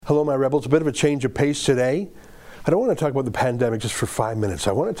Hello, my rebels. A bit of a change of pace today. I don't want to talk about the pandemic just for 5 minutes.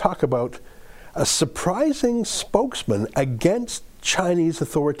 I want to talk about a surprising spokesman against Chinese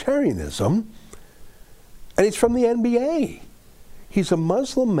authoritarianism, and he's from the NBA. He's a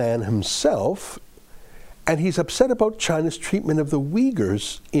Muslim man himself, and he's upset about China's treatment of the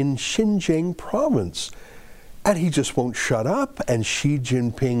Uyghurs in Xinjiang province. And he just won't shut up, and Xi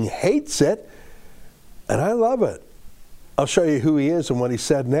Jinping hates it, and I love it. I'll show you who he is and what he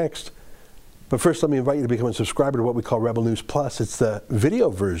said next. But first, let me invite you to become a subscriber to what we call Rebel News Plus. It's the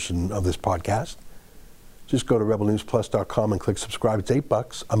video version of this podcast. Just go to rebelnewsplus.com and click subscribe. It's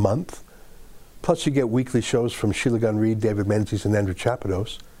 $8 a month. Plus, you get weekly shows from Sheila Gunn Reid, David Menzies, and Andrew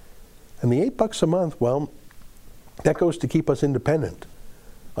Chapados. And the $8 a month, well, that goes to keep us independent,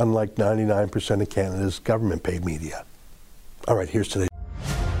 unlike 99% of Canada's government-paid media. All right, here's today's.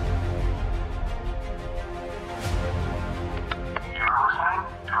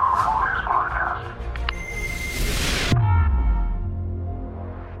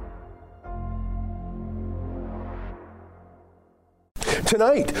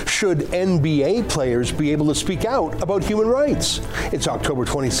 Tonight, should NBA players be able to speak out about human rights? It's October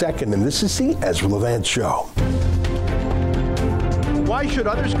 22nd, and this is the Ezra Levant Show. Why should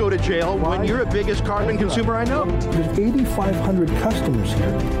others go to jail when you're the biggest carbon consumer I know? There's 8,500 customers here,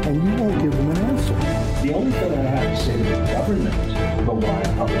 and you won't give them an answer. The only thing I have to say to the government about why I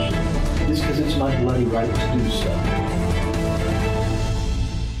publish it is because it's my bloody right to do so.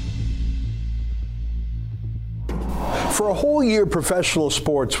 For a whole year, professional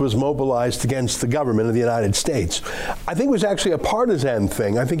sports was mobilized against the government of the United States. I think it was actually a partisan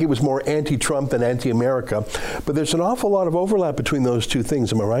thing. I think it was more anti-Trump than anti-America. But there's an awful lot of overlap between those two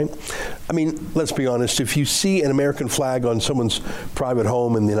things, am I right? I mean, let's be honest. If you see an American flag on someone's private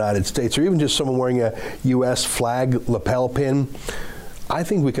home in the United States, or even just someone wearing a U.S. flag lapel pin, I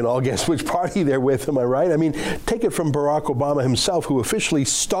think we can all guess which party they're with, am I right? I mean, take it from Barack Obama himself, who officially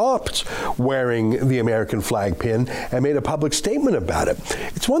stopped wearing the American flag pin and made a public statement about it.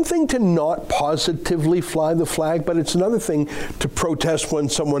 It's one thing to not positively fly the flag, but it's another thing to protest when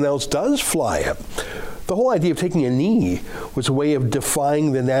someone else does fly it. The whole idea of taking a knee was a way of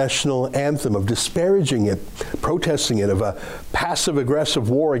defying the national anthem, of disparaging it, protesting it, of a passive-aggressive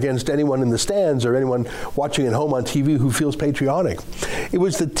war against anyone in the stands or anyone watching at home on TV who feels patriotic. It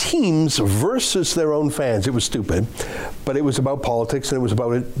was the teams versus their own fans. It was stupid, but it was about politics, and it was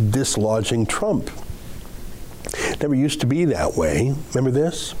about it dislodging Trump. It never used to be that way. Remember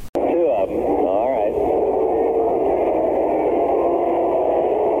this?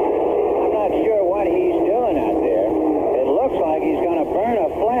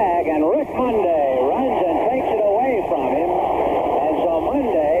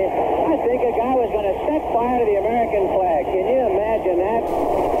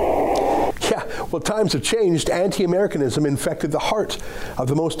 Well, times have changed. Anti-Americanism infected the heart of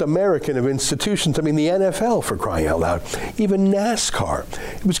the most American of institutions. I mean, the NFL, for crying out loud. Even NASCAR.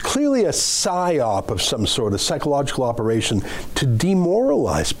 It was clearly a psyop of some sort, a psychological operation to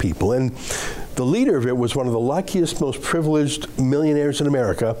demoralize people. And the leader of it was one of the luckiest, most privileged millionaires in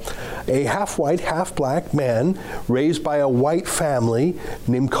America, a half-white, half-black man raised by a white family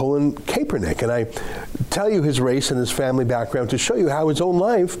named Colin Kaepernick. And I tell you his race and his family background to show you how his own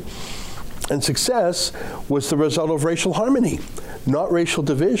life and success was the result of racial harmony, not racial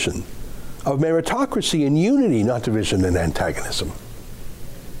division, of meritocracy and unity, not division and antagonism.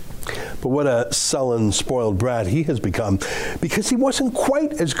 But what a sullen, spoiled brat he has become, because he wasn't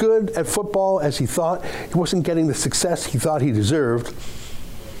quite as good at football as he thought. He wasn't getting the success he thought he deserved.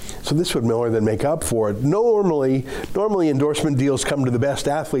 So this would more than make up for it. Normally endorsement deals come to the best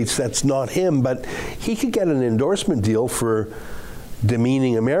athletes. That's not him, but he could get an endorsement deal for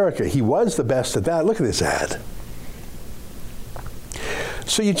demeaning America. He was the best at that. Look at this ad.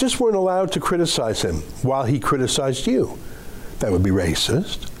 So you just weren't allowed to criticize him while he criticized you. That would be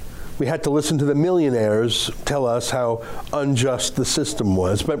racist. We had to listen to the millionaires tell us how unjust the system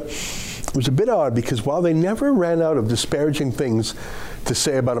was. But it was a bit odd because while they never ran out of disparaging things to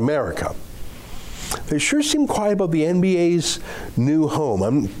say about America, they sure seemed quiet about the NBA's new home.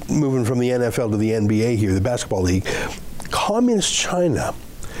 I'm moving from the NFL to the NBA here, the basketball league. Communist China.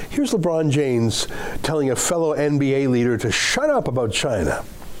 Here's LeBron James telling a fellow NBA leader to shut up about China.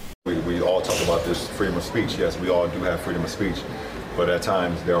 We all talk about this freedom of speech. Yes, we all do have freedom of speech, but at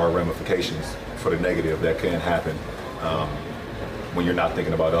times there are ramifications for the negative that can happen when you're not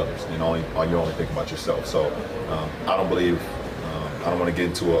thinking about others and you're only thinking about yourself. So I don't believe, I don't want to get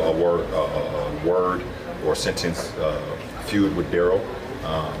into a word or sentence feud with Daryl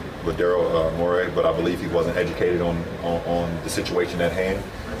Morey, but I believe he wasn't educated on the situation at hand.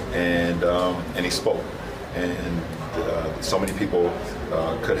 and he spoke. And so many people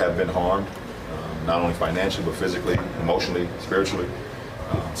could have been harmed, not only financially, but physically, emotionally, spiritually.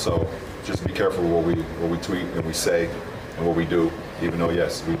 So just be careful what we tweet and we say and what we do, even though,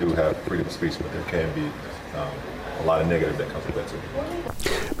 yes, we do have freedom of speech, but there can be a lot of negative that comes with that too.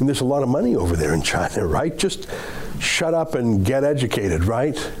 I mean, there's a lot of money over there in China, right? Just shut up and get educated,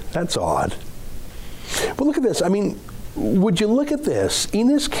 right? That's odd. But look at this. I mean, would you look at this?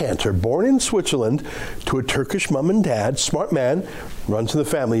 Enes Kanter, born in Switzerland to a Turkish mom and dad, smart man, runs in the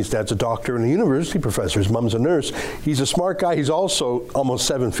family. His dad's a doctor and a university professor. His mom's a nurse. He's a smart guy. He's also almost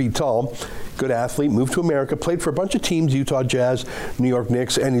 7 feet tall. Good athlete, moved to America, played for a bunch of teams, Utah Jazz, New York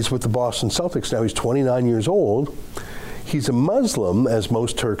Knicks, and he's with the Boston Celtics now. He's 29 years old. He's a Muslim, as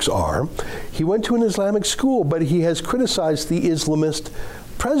most Turks are. He went to an Islamic school, but he has criticized the Islamist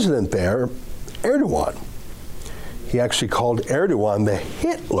president there, Erdogan. He actually called Erdogan the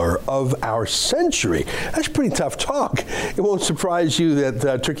Hitler of our century. That's pretty tough talk. It won't surprise you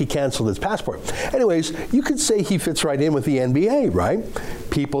that Turkey canceled his passport. Anyways, you could say he fits right in with the NBA, right?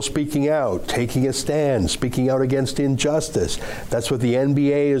 People speaking out, taking a stand, speaking out against injustice. That's what the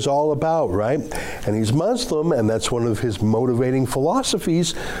NBA is all about, right? And he's Muslim, and that's one of his motivating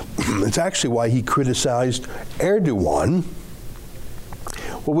philosophies. It's actually why he criticized Erdogan.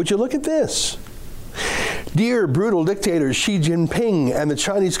 Well, would you look at this? Dear brutal dictator Xi Jinping and the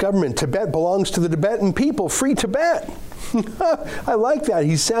Chinese government, Tibet belongs to the Tibetan people. Free Tibet. I like that.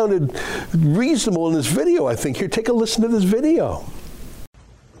 He sounded reasonable in this video, I think. Here, take a listen to this video.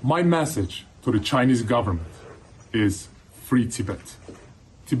 My message to the Chinese government is free Tibet.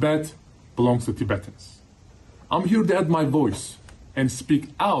 Tibet belongs to Tibetans. I'm here to add my voice and speak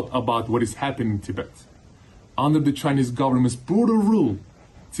out about what is happening in Tibet. Under the Chinese government's brutal rule,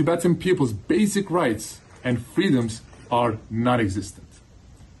 Tibetan people's basic rights and freedoms are non-existent.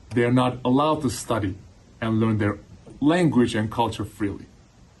 They are not allowed to study and learn their language and culture freely.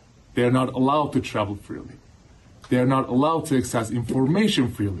 They are not allowed to travel freely. They are not allowed to access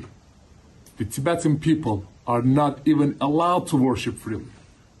information freely. The Tibetan people are not even allowed to worship freely.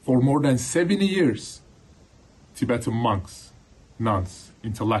 For more than 70 years, Tibetan monks, nuns,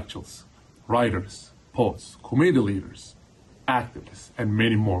 intellectuals, writers, poets, community leaders, activists, and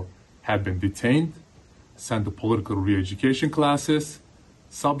many more have been detained, sent to political re-education classes,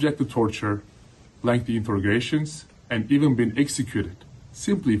 subject to torture, lengthy interrogations, and even been executed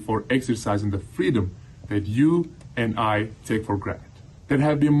simply for exercising the freedom that you and I take for granted. There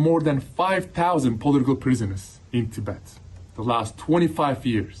have been more than 5,000 political prisoners in Tibet the last 25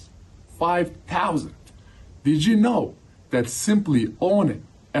 years. 5,000. Did you know that simply owning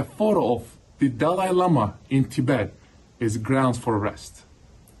a photo of the Dalai Lama in Tibet is grounds for arrest?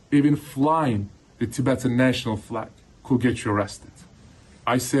 Even flying the Tibetan national flag could get you arrested.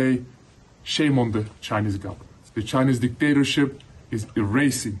 I say, shame on the Chinese government. The Chinese dictatorship is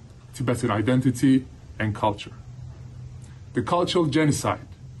erasing Tibetan identity and culture. The cultural genocide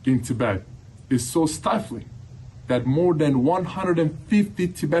in Tibet is so stifling that more than 150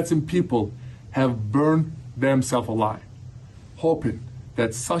 Tibetan people have burned themselves alive, hoping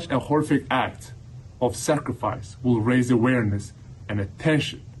that such a horrific act of sacrifice will raise awareness and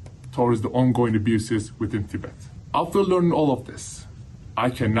attention towards the ongoing abuses within Tibet. After learning all of this, I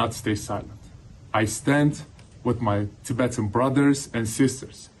cannot stay silent. I stand with my Tibetan brothers and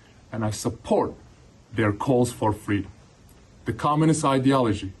sisters, and I support their calls for freedom. The communist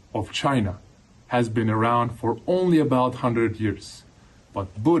ideology of China has been around for only about 100 years,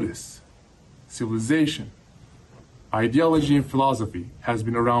 but Buddhist civilization, ideology, and philosophy has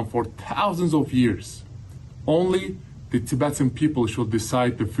been around for thousands of years. Only the Tibetan people should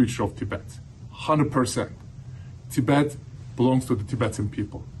decide the future of Tibet. 100%. Tibet belongs to the Tibetan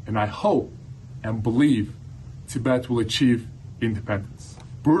people, and I hope and believe Tibet will achieve independence.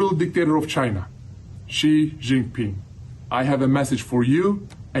 Brutal dictator of China, Xi Jinping, I have a message for you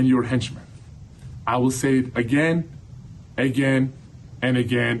and your henchmen. I will say it again, again, and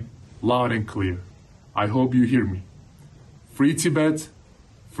again, loud and clear. I hope you hear me. Free Tibet,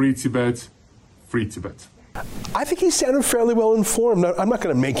 free Tibet, free Tibet. I think he sounded fairly well informed. I'm not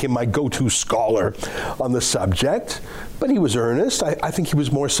going to make him my go-to scholar on the subject, but he was earnest. I think he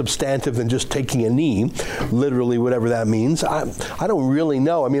was more substantive than just taking a knee, literally, whatever that means. I don't really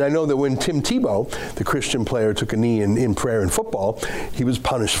know. I mean, I know that when Tim Tebow, the Christian player, took a knee in prayer in football, he was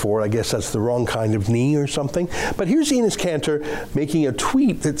punished for it. I guess that's the wrong kind of knee or something. But here's Enes Kanter making a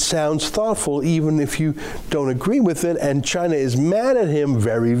tweet that sounds thoughtful, even if you don't agree with it, and China is mad at him,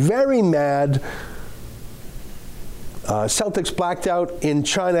 very, very mad. Celtics blacked out in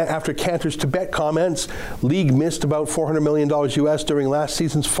China after Cantor's Tibet comments. League missed about $400 million US during last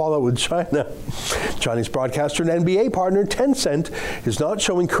season's fallout with China. Chinese broadcaster and NBA partner Tencent is not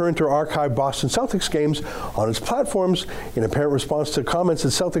showing current or archived Boston Celtics games on its platforms in apparent response to comments that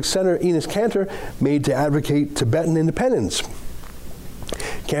Celtics center Enes Kanter made to advocate Tibetan independence.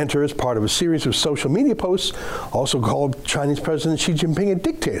 Kanter, as part of a series of social media posts, also called Chinese President Xi Jinping a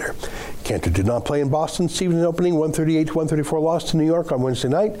dictator. Kanter did not play in Boston's season opening 138-134 loss to New York on Wednesday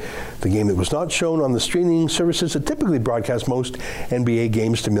night, the game that was not shown on the streaming services that typically broadcast most NBA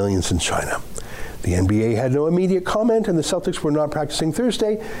games to millions in China. The NBA had no immediate comment, and the Celtics were not practicing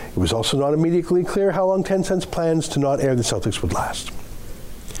Thursday. It was also not immediately clear how long Tencent's plans to not air the Celtics would last.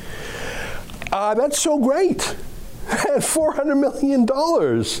 That's so great. At $400 million.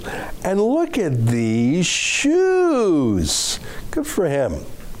 And look at these shoes. Good for him.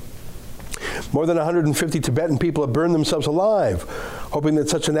 More than 150 Tibetan people have burned themselves alive, hoping that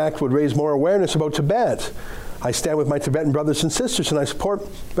such an act would raise more awareness about Tibet. I stand with my Tibetan brothers and sisters, and I support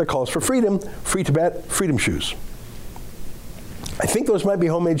their calls for freedom, free Tibet, freedom shoes. I think those might be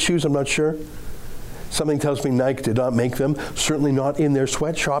homemade shoes, I'm not sure. Something tells me Nike did not make them, certainly not in their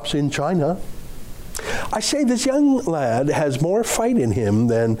sweatshops in China. I say this young lad has more fight in him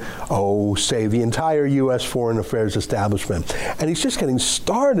than, say, the entire U.S. foreign affairs establishment. And he's just getting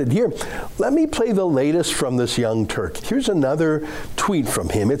started here. Let me play the latest from this young Turk. Here's another tweet from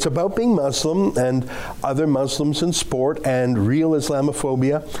him. It's about being Muslim and other Muslims in sport and real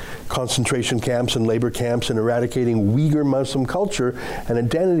Islamophobia, concentration camps and labor camps, and eradicating Uyghur Muslim culture and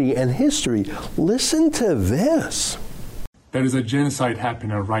identity and history. Listen to this. There is a genocide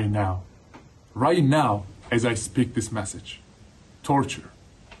happening right now. Right now, as I speak this message, torture,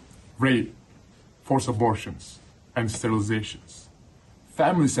 rape, forced abortions and sterilizations,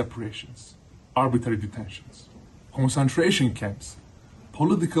 family separations, arbitrary detentions, concentration camps,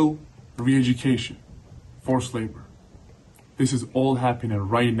 political re-education, forced labor. This is all happening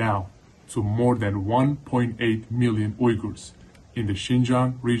right now to more than 1.8 million Uyghurs in the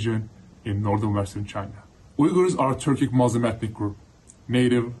Xinjiang region in northern Western China. Uyghurs are a Turkic Muslim ethnic group,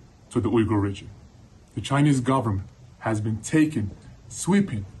 native to the Uyghur region. The Chinese government has been taking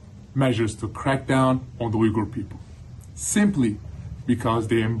sweeping measures to crack down on the Uyghur people, simply because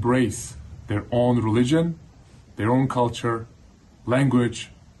they embrace their own religion, their own culture,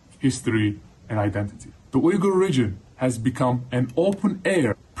 language, history, and identity. The Uyghur region has become an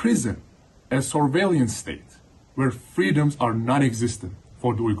open-air prison, a surveillance state, where freedoms are non-existent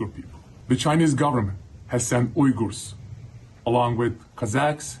for the Uyghur people. The Chinese government has sent Uyghurs, along with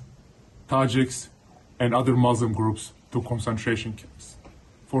Kazakhs, Tajiks, and other Muslim groups to concentration camps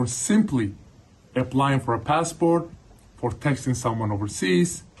for simply applying for a passport, for texting someone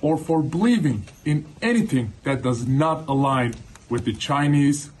overseas, or for believing in anything that does not align with the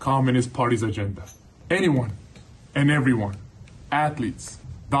Chinese Communist Party's agenda. Anyone and everyone, athletes,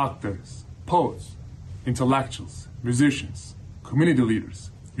 doctors, poets, intellectuals, musicians, community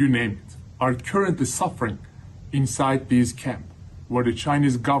leaders, you name it, are currently suffering inside these camps, where the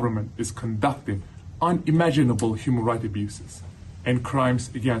Chinese government is conducting unimaginable human rights abuses and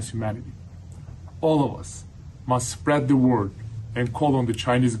crimes against humanity. All of us must spread the word and call on the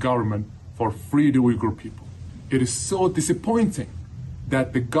Chinese government for free the Uyghur people. It is so disappointing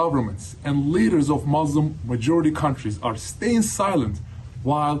that the governments and leaders of Muslim majority countries are staying silent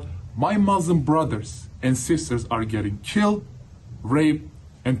while my Muslim brothers and sisters are getting killed, raped,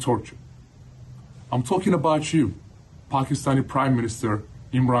 and tortured. I'm talking about you, Pakistani Prime Minister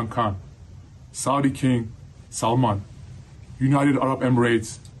Imran Khan, Saudi King Salman, United Arab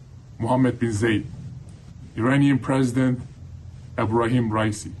Emirates Mohammed bin Zayed, Iranian President Ebrahim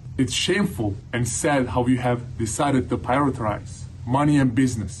Raisi. It's shameful and sad how you have decided to prioritize money and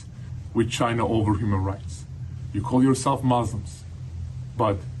business with China over human rights. You call yourself Muslims,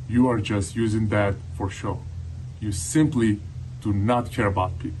 but you are just using that for show. You simply do not care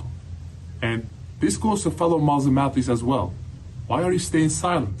about people. And this goes to fellow Muslim athletes as well. Why are you staying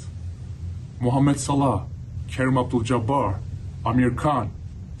silent? Mohamed Salah, Karim Abdul-Jabbar, Amir Khan,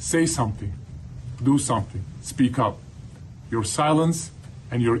 say something, do something, speak up. Your silence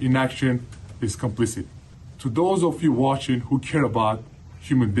and your inaction is complicit. To those of you watching who care about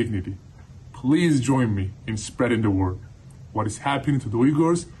human dignity, please join me in spreading the word. What is happening to the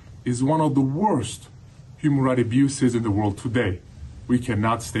Uyghurs is one of the worst human rights abuses in the world today. We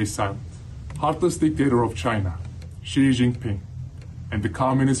cannot stay silent. Heartless dictator of China, Xi Jinping, and the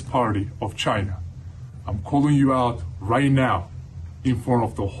Communist Party of China, I'm calling you out right now in front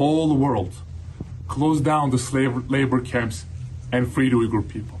of the whole world. Close down the slave labor camps and free the Uyghur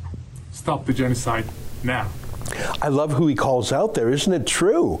people. Stop the genocide now. I love who he calls out there. Isn't it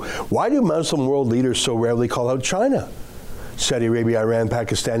true? Why do Muslim world leaders so rarely call out China? Saudi Arabia, Iran,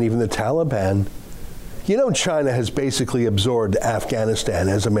 Pakistan, even the Taliban. You know, China has basically absorbed Afghanistan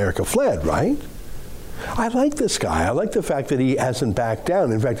as America fled, right? I like this guy. I like the fact that he hasn't backed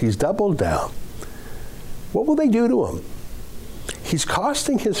down. In fact, he's doubled down. What will they do to him? He's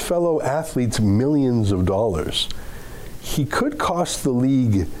costing his fellow athletes millions of dollars. He could cost the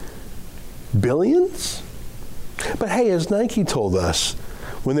league billions? But hey, as Nike told us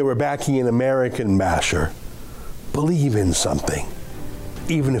when they were backing an American basher, believe in something,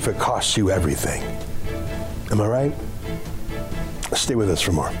 even if it costs you everything. Am I right? Stay with us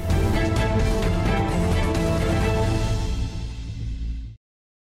for more.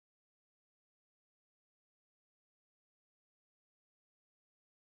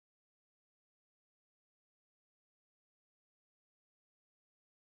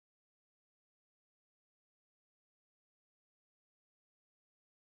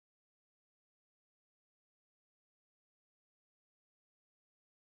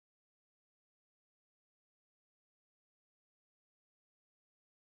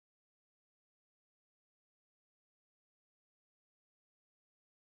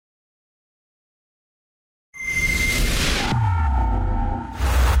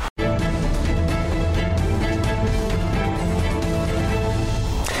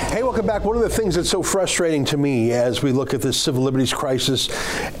 Welcome back. One of the things that's so frustrating to me as we look at this civil liberties crisis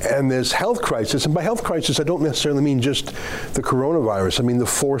and this health crisis, and by health crisis I don't necessarily mean just the coronavirus, I mean the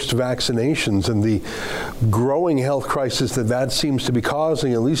forced vaccinations and the growing health crisis that seems to be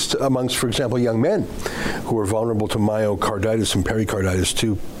causing, at least amongst, for example, young men who are vulnerable to myocarditis and pericarditis,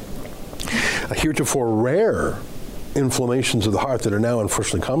 to heretofore rare inflammations of the heart that are now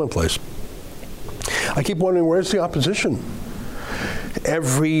unfortunately commonplace. I keep wondering, where's the opposition?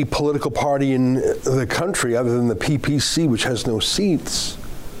 Every political party in the country, other than the PPC, which has no seats,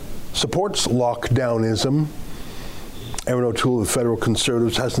 supports lockdownism. Erin O'Toole of the Federal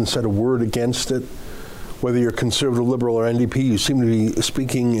Conservatives hasn't said a word against it. Whether you're conservative, liberal, or NDP, you seem to be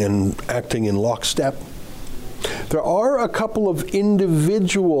speaking and acting in lockstep. There are a couple of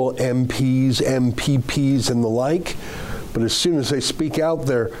individual MPs, MPPs, and the like, but as soon as they speak out,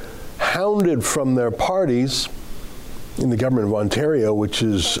 they're hounded from their parties. In the government of Ontario, which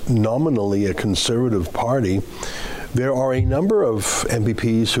is nominally a conservative party, there are a number of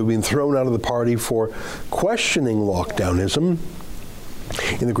MPPs who have been thrown out of the party for questioning lockdownism.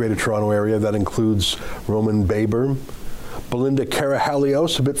 In the Greater Toronto Area, that includes Roman Baber, Belinda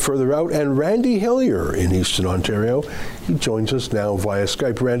Karahalios a bit further out, and Randy Hillier in Eastern Ontario. He joins us now via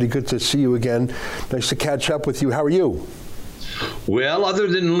Skype. Randy, good to see you again. Nice to catch up with you. How are you? Well, other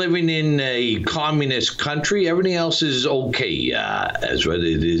than living in a communist country, everything else is okay, Ezra.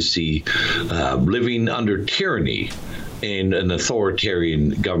 It is the living under tyranny in an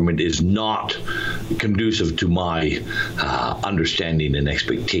authoritarian government is not conducive to my understanding and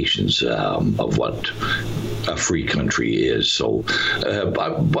expectations of what a free country is. So,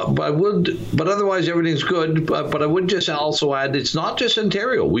 but otherwise everything's good. But I would just also add, it's not just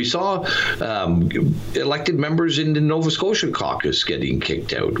Ontario. We saw elected members in the Nova Scotia caucus getting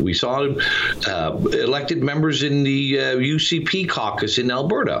kicked out. We saw elected members in the UCP caucus in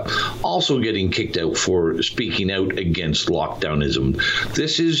Alberta also getting kicked out for speaking out against lockdownism.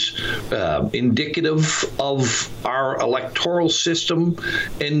 This is indicative of our electoral system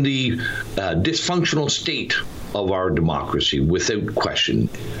and the dysfunctional state of our democracy, without question,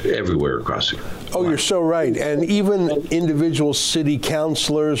 everywhere across the country. Oh, you're so right. And even individual city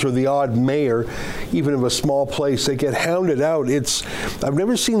councilors or the odd mayor, even of a small place, they get hounded out. I've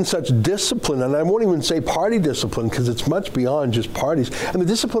never seen such discipline, and I won't even say party discipline, because it's much beyond just parties. And the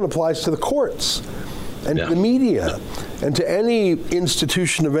discipline applies to the courts and to the media and to any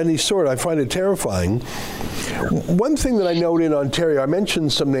institution of any sort. I find it terrifying. One thing that I note in Ontario, I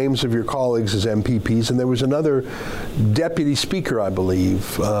mentioned some names of your colleagues as MPPs, and there was another deputy speaker, I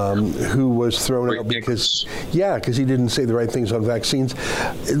believe, who was thrown out because he didn't say the right things on vaccines.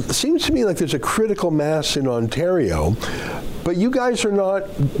 It seems to me like there's a critical mass in Ontario, but you guys are not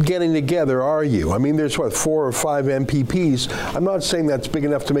getting together, are you? I mean, there's 4 or 5 MPPs. I'm not saying that's big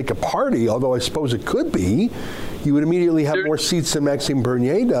enough to make a party, although I suppose it could be. You would immediately have more seats than Maxime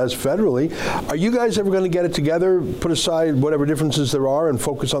Bernier does federally. Are you guys ever going to get it together, put aside whatever differences there are, and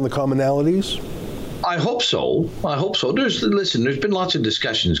focus on the commonalities? I hope so. There's been lots of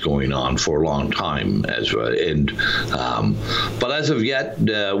discussions going on for a long time, Ezra, and but as of yet,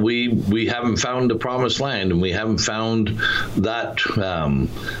 we haven't found the promised land, and we haven't found that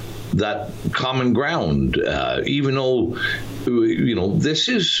that common ground, even though, this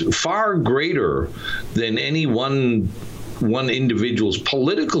is far greater than any one individual's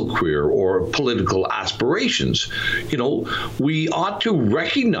political career or political aspirations. We ought to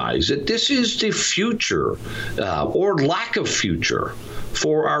recognize that this is the future or lack of future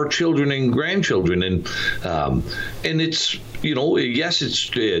for our children and grandchildren. And it's, yes, it's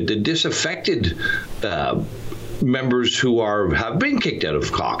the disaffected members who have been kicked out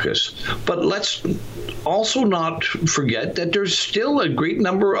of caucus, but let's also not forget that there's still a great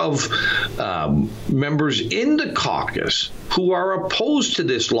number of members in the caucus who are opposed to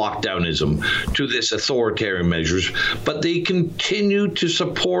this lockdownism, to this authoritarian measures, but they continue to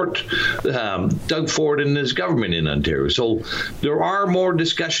support Doug Ford and his government in Ontario. So there are more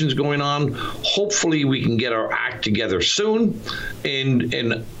discussions going on. Hopefully we can get our act together soon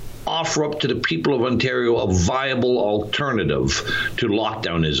and offer up to the people of Ontario a viable alternative to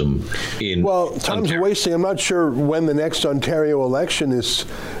lockdownism in time's Ontario. wasting. I'm not sure when the next Ontario election is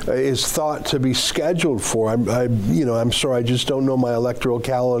thought to be scheduled for. I'm sorry, I just don't know my electoral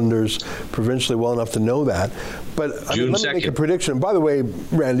calendars provincially well enough to know that. But let me make a prediction. By the way,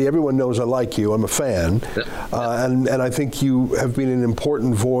 Randy, everyone knows I like you. I'm a fan. And I think you have been an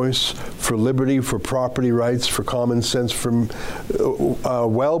important voice for liberty, for property rights, for common sense, from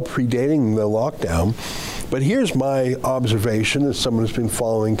predating the lockdown. But here's my observation as someone who's been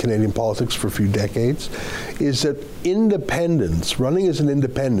following Canadian politics for a few decades, is that independence, running as an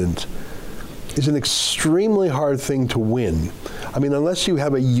independent, is an extremely hard thing to win. I mean, unless you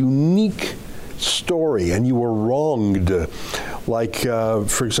have a unique story and you were wronged, like,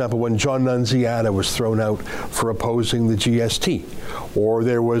 for example, when John Nunziata was thrown out for opposing the GST, or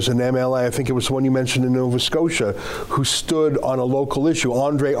there was an MLA, I think it was the one you mentioned in Nova Scotia, who stood on a local issue,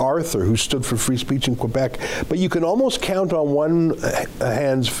 Andre Arthur, who stood for free speech in Quebec. But you can almost count on one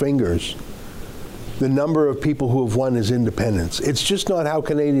hand's fingers the number of people who have won as independents. It's just not how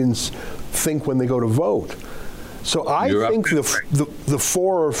Canadians think when they go to vote. So I think the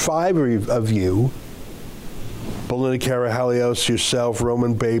 4 or 5 of you, Belinda Karahalios, yourself,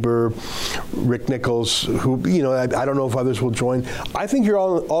 Roman Baber, Rick Nichols, who, I don't know if others will join. I think you're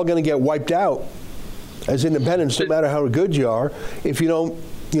all going to get wiped out as independents, no matter how good you are, if you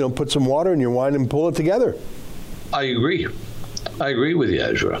don't, put some water in your wine and pull it together. I agree with you,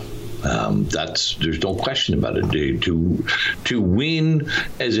 Ezra. There's no question about it. To win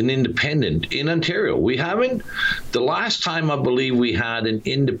as an independent in Ontario, we haven't. The last time I believe we had an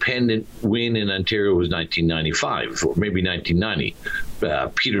independent win in Ontario was 1995 or maybe 1990.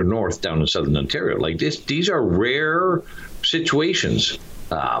 Peter North down in Southern Ontario. Like this, these are rare situations.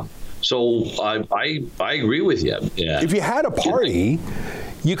 So I agree with you. Yeah. If you had a party,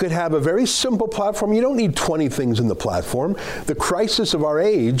 you could have a very simple platform. You don't need 20 things in the platform. The crisis of our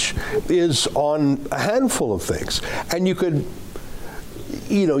age is on a handful of things. And you could,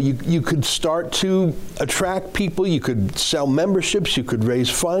 you could start to attract people. You could sell memberships. You could raise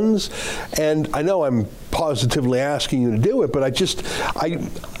funds. And I know I'm positively asking you to do it, but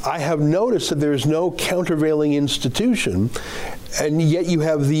I have noticed that there is no countervailing institution, and yet you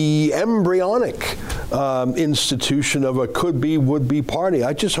have the embryonic institution of a could-be, would-be party.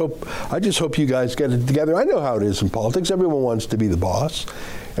 I just hope you guys get it together. I know how it is in politics. Everyone wants to be the boss.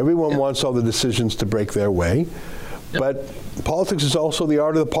 Everyone wants all the decisions to break their way. Yep. But politics is also the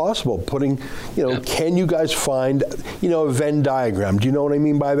art of the possible. Can you guys find, a Venn diagram? Do you know what I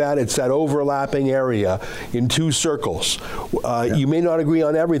mean by that? It's that overlapping area in 2 circles. You may not agree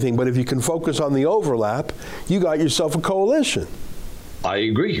on everything, but if you can focus on the overlap, you got yourself a coalition. I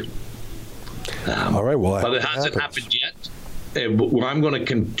agree. All right, well, but it hasn't happened yet. I'm going to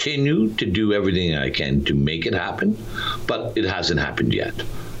continue to do everything I can to make it happen, but it hasn't happened yet.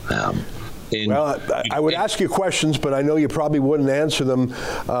 I would ask you questions, but I know you probably wouldn't answer them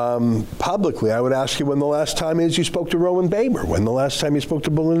publicly. I would ask you when the last time is you spoke to Roman Baber, when the last time you spoke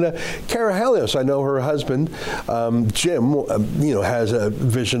to Belinda Karahalios. I know her husband, Jim, has a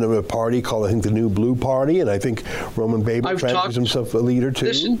vision of a party called, I think, the New Blue Party, and I think Roman Baber fancies himself a leader, too.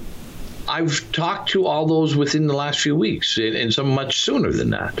 Listen, I've talked to all those within the last few weeks, and some much sooner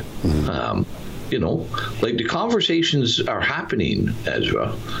than that. Mm-hmm. The conversations are happening,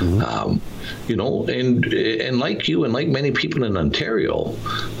 Ezra. Mm-hmm. And like you and like many people in Ontario,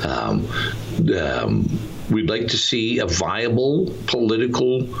 we'd like to see a viable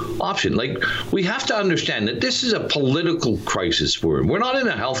political option. Like, we have to understand that this is a political crisis we're in. We're not in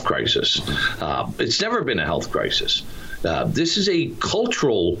a health crisis. It's never been a health crisis. This is a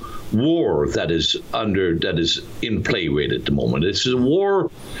cultural war that is in play right at the moment. This is a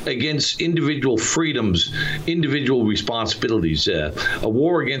war against individual freedoms, individual responsibilities, a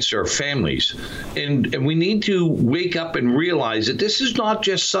war against our families. And we need to wake up and realize that this is not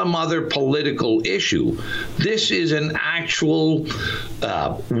just some other political issue. This is an actual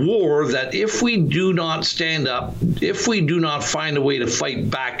war that if we do not stand up, if we do not find a way to fight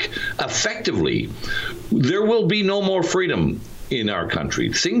back effectively, there will be no more freedom in our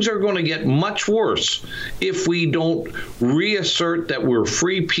country. Things are going to get much worse if we don't reassert that we're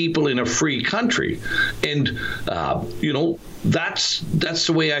free people in a free country. And that's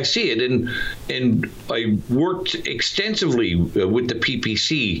the way I see it. And I worked extensively with the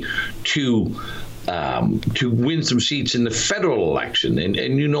PPC to win some seats in the federal election.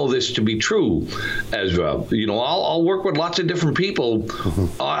 And you know this to be true as well. I'll work with lots of different people.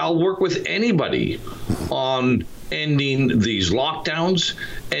 I'll work with anybody on ending these lockdowns,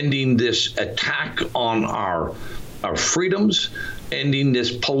 ending this attack on our freedoms, ending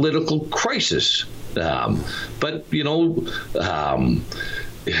this political crisis. But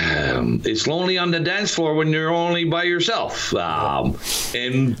it's lonely on the dance floor when you're only by yourself.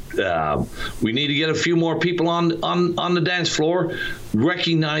 And we need to get a few more people on the dance floor,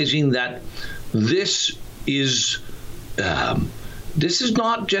 recognizing that this is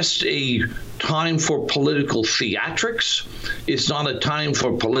not just a time for political theatrics. It's not a time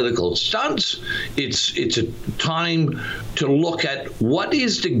for political stunts. It's a time to look at what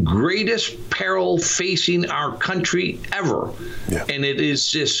is the greatest peril facing our country ever. Yeah. And it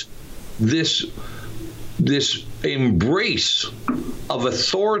is this embrace of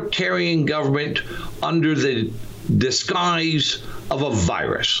authoritarian government under the disguise of a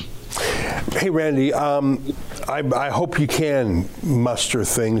virus. Hey, Randy, I hope you can muster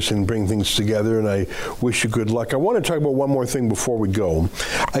things and bring things together, and I wish you good luck. I want to talk about one more thing before we go.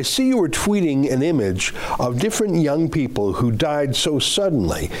 I see you were tweeting an image of different young people who died so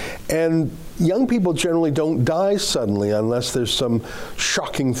suddenly, and young people generally don't die suddenly unless there's some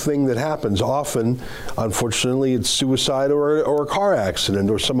shocking thing that happens. Often, unfortunately, it's suicide or a car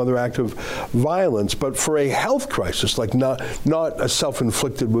accident or some other act of violence. But for a health crisis, like not a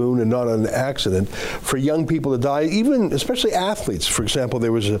self-inflicted wound and not an accident, for young people to die, even especially athletes. For example,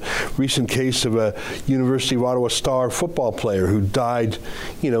 there was a recent case of a University of Ottawa star football player who died.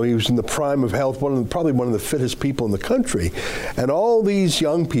 He was in the prime of health, probably one of the fittest people in the country. And all these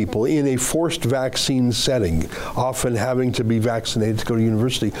young people in a forced vaccine setting, often having to be vaccinated to go to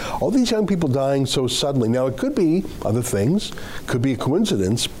university, all these young people dying so suddenly. Now, it could be other things, could be a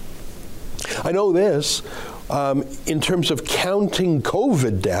coincidence. I know this, in terms of counting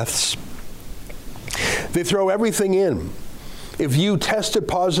COVID deaths, they throw everything in. If you tested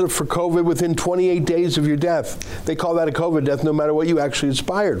positive for COVID within 28 days of your death, they call that a COVID death no matter what you actually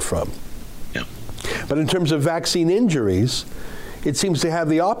expired from. Yeah. But in terms of vaccine injuries, it seems to have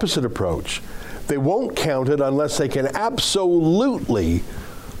the opposite approach. They won't count it unless they can absolutely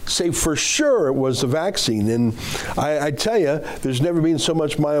say for sure it was the vaccine. And I tell you, there's never been so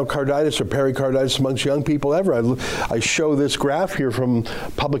much myocarditis or pericarditis amongst young people ever. I show this graph here from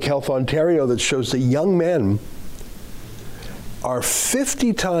Public Health Ontario that shows that young men are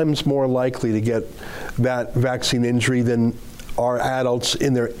 50 times more likely to get that vaccine injury than are adults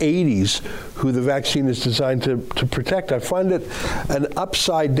in their 80s who the vaccine is designed to protect. I find it an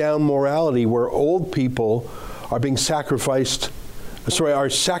upside down morality where old people are being sacrificing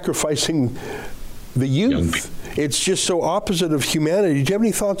the youth. It's just so opposite of humanity. Do you have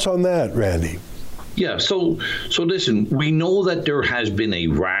any thoughts on that, Randy? Yeah, so listen, we know that there has been a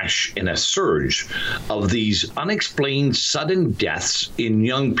rash and a surge of these unexplained sudden deaths in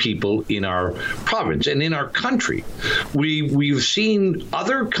young people in our province and in our country. We've seen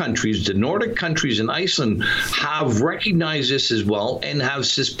other countries, the Nordic countries and Iceland, have recognized this as well and have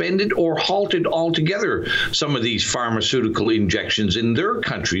suspended or halted altogether some of these pharmaceutical injections in their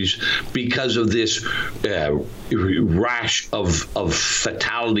countries because of this rash of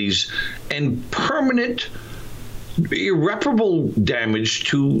fatalities and permanent, irreparable damage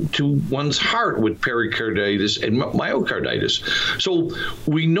to one's heart with pericarditis and myocarditis. So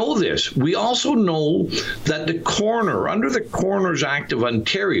we know this. We also know that the coroner, under the Coroners Act of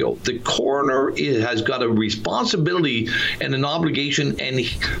Ontario, the coroner has got a responsibility and an obligation, and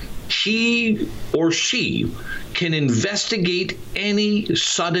he or she can investigate any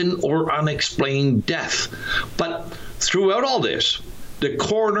sudden or unexplained death. But throughout all this, the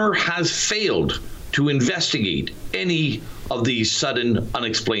coroner has failed to investigate any of these sudden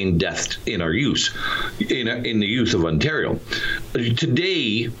unexplained deaths in our youth, in the youth of Ontario.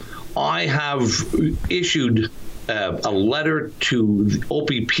 Today, I have issued a letter to the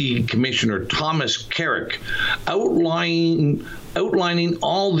OPP Commissioner Thomas Carrick outlining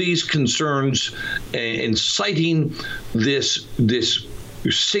all these concerns and citing this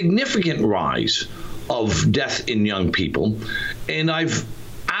significant rise of death in young people. And I've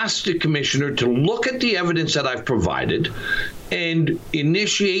asked the commissioner to look at the evidence that I've provided and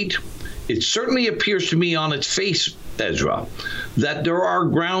initiate. It certainly appears to me on its face, Ezra, that there are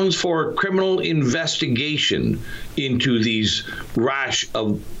grounds for criminal investigation into these rash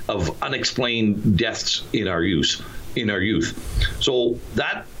of unexplained deaths in our youth. So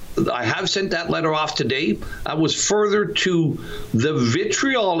that I have sent that letter off today. That was further to the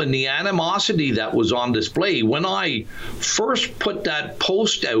vitriol and the animosity that was on display when I first put that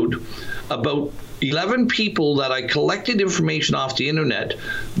post out about 11 people that I collected information off the internet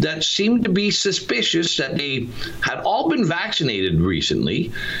that seemed to be suspicious that they had all been vaccinated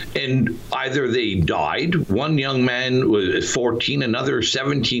recently, and either they died. One young man was 14, another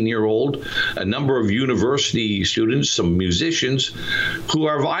 17-year-old, a number of university students, some musicians, who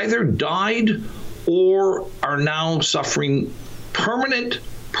have either died or are now suffering permanent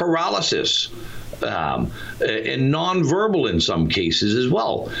paralysis. And nonverbal in some cases as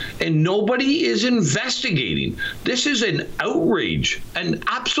well. And nobody is investigating. This is an outrage, an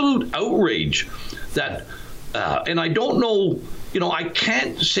absolute outrage that, and I don't know, I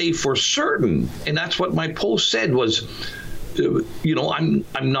can't say for certain, and that's what my post said was, I'm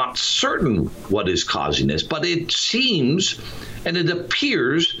not certain what is causing this, but it seems and it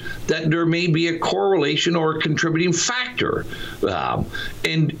appears that there may be a correlation or a contributing factor.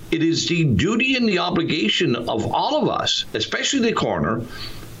 And it is the duty and the obligation of all of us, especially the coroner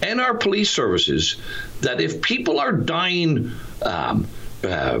and our police services, that if people are dying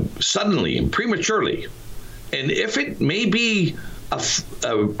suddenly and prematurely, and if it may be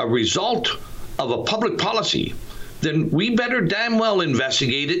a result of a public policy, then we better damn well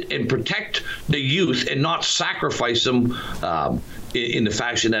investigate it and protect the youth and not sacrifice them in the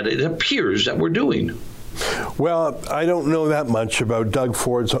fashion that it appears that we're doing. Well, I don't know that much about Doug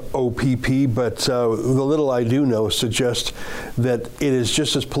Ford's OPP, but the little I do know suggests that it is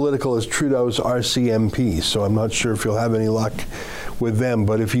just as political as Trudeau's RCMP, so I'm not sure if you'll have any luck with them,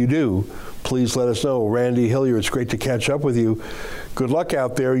 but if you do, please let us know. Randy Hillier, it's great to catch up with you. Good luck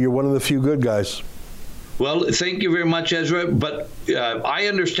out there. You're one of the few good guys. Well, thank you very much, Ezra. But I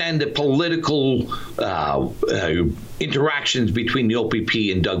understand the political interactions between the OPP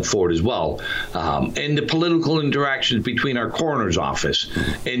and Doug Ford as well, and the political interactions between our coroner's office.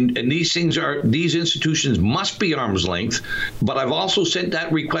 And these institutions must be arm's length. But I've also sent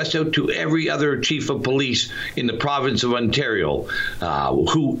that request out to every other chief of police in the province of Ontario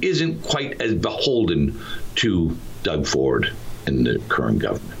who isn't quite as beholden to Doug Ford and the current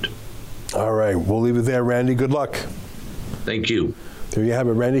government. All right, we'll leave it there, Randy. Good luck. Thank you. There you have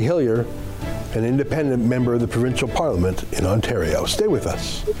it, Randy Hillier, an independent member of the provincial parliament in Ontario. Stay with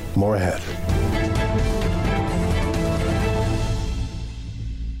us. More ahead.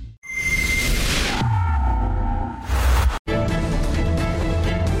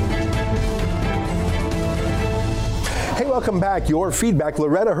 Hey, welcome back. Your feedback.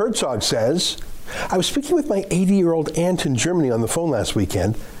 Loretta Herzog says, I was speaking with my 80-year-old aunt in Germany on the phone last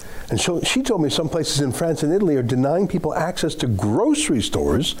weekend, and she told me some places in France and Italy are denying people access to grocery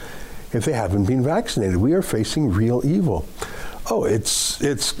stores if they haven't been vaccinated. We are facing real evil. Oh, it's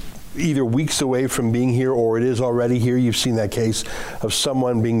either weeks away from being here or it is already here. You've seen that case of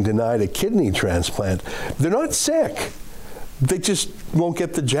someone being denied a kidney transplant. They're not sick. They just won't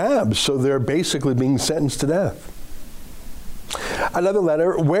get the jab, so they're basically being sentenced to death. Another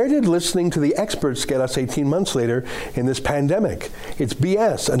letter, where did listening to the experts get us 18 months later in this pandemic? It's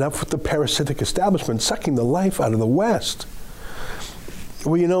BS, enough with the parasitic establishment sucking the life out of the West.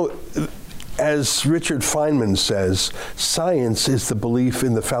 Well, as Richard Feynman says, science is the belief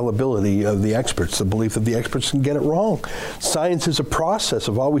in the fallibility of the experts, the belief that the experts can get it wrong. Science is a process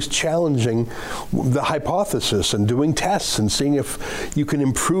of always challenging the hypothesis and doing tests and seeing if you can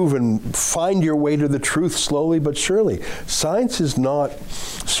improve and find your way to the truth slowly but surely. Science is not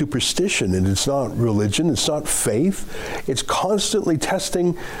superstition, and it's not religion, it's not faith. It's constantly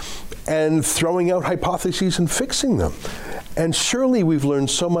testing and throwing out hypotheses and fixing them. And surely we've learned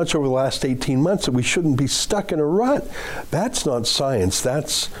so much over the last 18 months that we shouldn't be stuck in a rut. That's not science.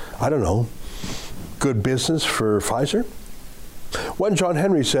 That's, I don't know, good business for Pfizer? One John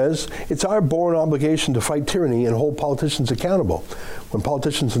Henry says, it's our born obligation to fight tyranny and hold politicians accountable. When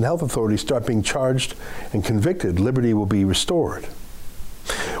politicians and health authorities start being charged and convicted, liberty will be restored.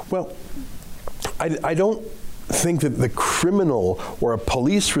 Well, I don't think that the criminal or a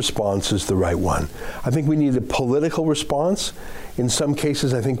police response is the right one. I think we need a political response. In some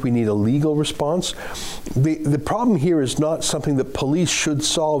cases, I think we need a legal response. The problem here is not something that police should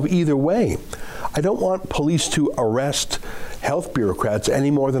solve either way. I don't want police to arrest health bureaucrats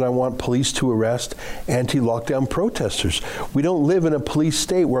any more than I want police to arrest anti-lockdown protesters. We don't live in a police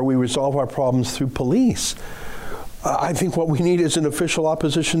state where we resolve our problems through police. I think what we need is an official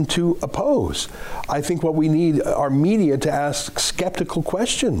opposition to oppose. I think what we need are media to ask skeptical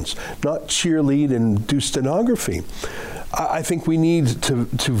questions, not cheerlead and do stenography. I think we need to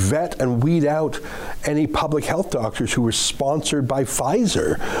vet and weed out any public health doctors who were sponsored by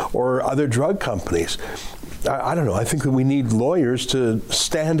Pfizer or other drug companies. I don't know. I think that we need lawyers to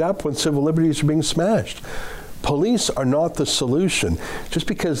stand up when civil liberties are being smashed. Police are not the solution. Just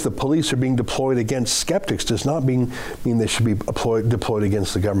because the police are being deployed against skeptics does not mean they should be deployed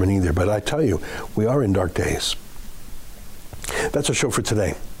against the government either. But I tell you, we are in dark days. That's our show for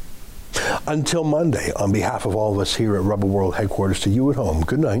today. Until Monday, on behalf of all of us here at Rebel World Headquarters, to you at home,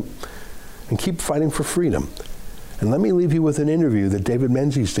 good night, and keep fighting for freedom. And let me leave you with an interview that David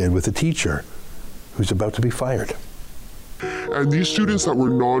Menzies did with a teacher who's about to be fired. And these students that were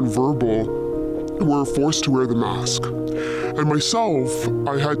nonverbal were forced to wear the mask. And myself,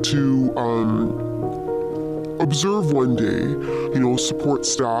 I had to observe one day, support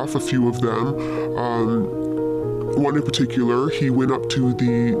staff, a few of them. One in particular, he went up to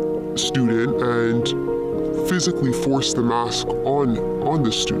the student and physically forced the mask on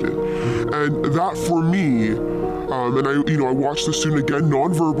the student. And that for me, and I watched the student again,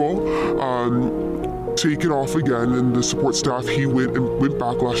 nonverbal, take it off again, and the support staff, he went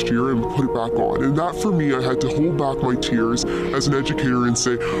back last year and put it back on. And that for me, I had to hold back my tears as an educator and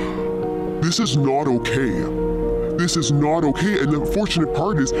say, this is not okay. This is not okay. And the unfortunate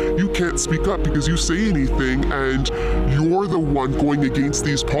part is you can't speak up because you say anything and you're the one going against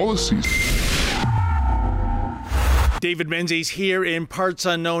these policies. David Menzies here in Parts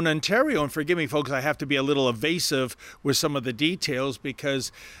Unknown, Ontario. And forgive me, folks, I have to be a little evasive with some of the details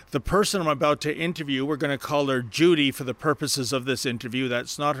because the person I'm about to interview, we're going to call her Judy for the purposes of this interview.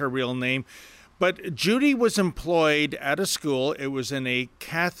 That's not her real name. But Judy was employed at a school. It was in a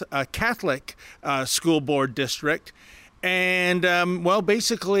Catholic school board district. And,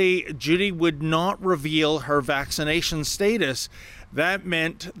 basically, Judy would not reveal her vaccination status. That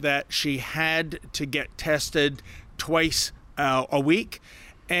meant that she had to get tested twice a week,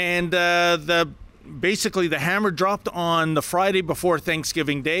 and basically the hammer dropped on the Friday before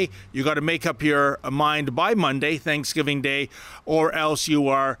Thanksgiving Day. You got to make up your mind by Monday, Thanksgiving Day, or else you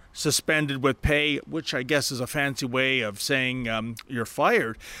are suspended with pay, which I guess is a fancy way of saying you're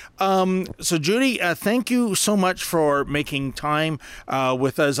fired. So Judy, thank you so much for making time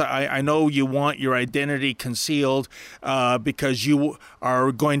with us. I know you want your identity concealed because you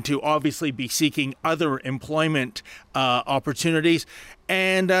are going to obviously be seeking other employment opportunities.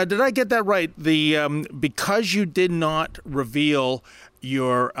 And did I get that right? Because you did not reveal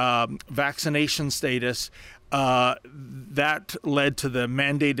your vaccination status, that led to the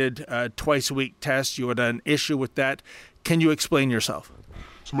mandated twice-a-week test. You had an issue with that. Can you explain yourself?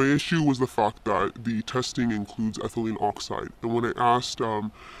 So my issue was the fact that the testing includes ethylene oxide. And when I asked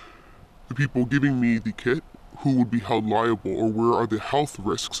the people giving me the kit who would be held liable or where are the health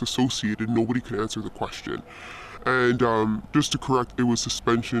risks associated, nobody could answer the question. And just to correct, it was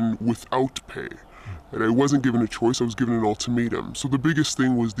suspension without pay. And I wasn't given a choice, I was given an ultimatum. So the biggest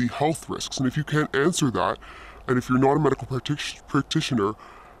thing was the health risks. And if you can't answer that, and if you're not a medical practitioner,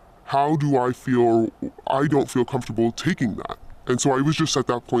 how do I feel, I don't feel comfortable taking that? And so I was just at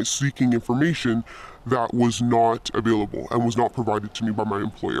that point seeking information that was not available and was not provided to me by my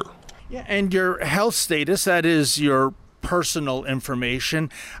employer. Yeah, and your health status, that is your personal information.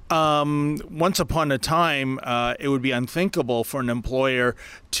 Once upon a time, it would be unthinkable for an employer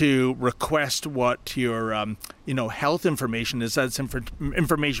to request what your, health information is. That's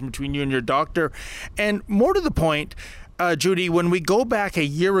information between you and your doctor. And more to the point, Judy, when we go back a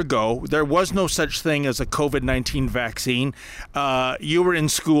year ago, there was no such thing as a COVID-19 vaccine. You were in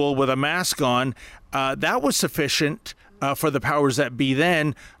school with a mask on. That was sufficient for the powers that be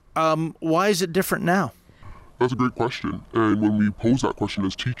then. Why is it different now? That's a great question. And when we pose that question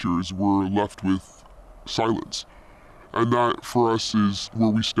as teachers, we're left with silence. And that for us is where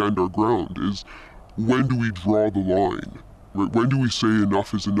we stand our ground, is when do we draw the line? Right? When do we say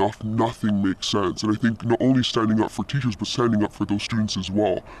enough is enough? Nothing makes sense. And I think not only standing up for teachers, but standing up for those students as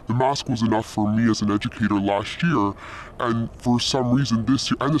well. The mask was enough for me as an educator last year. And for some reason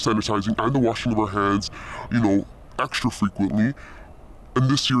this year, and the sanitizing and the washing of our hands, extra frequently. And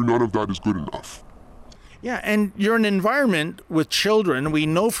this year, none of that is good enough. Yeah, and you're in an environment with children. We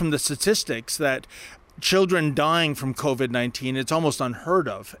know from the statistics that children dying from COVID-19, it's almost unheard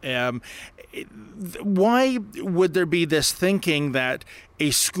of. Why would there be this thinking that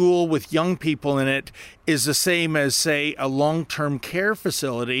a school with young people in it is the same as, say, a long-term care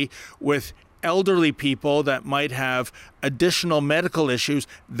facility with elderly people that might have additional medical issues?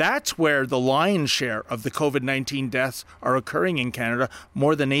 That's where the lion's share of the COVID-19 deaths are occurring in Canada,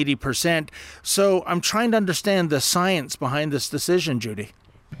 more than 80%. So I'm trying to understand the science behind this decision, Judy.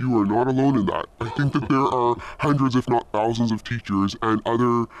 You are not alone in that. I think that there are hundreds, if not thousands, of teachers and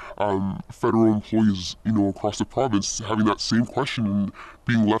other federal employees, across the province having that same question and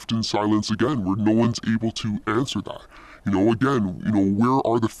being left in silence again, where no one's able to answer that. Where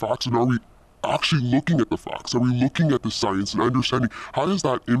are the facts, and are we actually looking at the facts? Are we looking at the science and understanding how does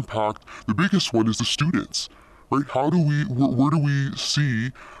that impact? The biggest one is the students, right? Where do we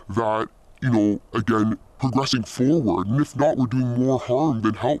see that, again, progressing forward? And if not, we're doing more harm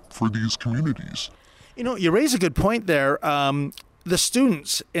than help for these communities. You raise a good point there. The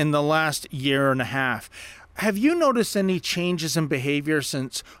students in the last year and a half, have you noticed any changes in behavior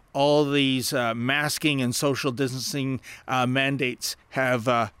since all these masking and social distancing mandates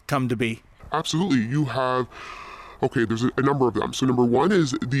have come to be? Absolutely. You have, there's a number of them. So number one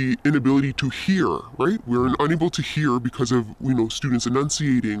is the inability to hear, right? We're unable to hear because of, students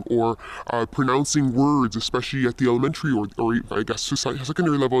enunciating or pronouncing words, especially at the elementary or I guess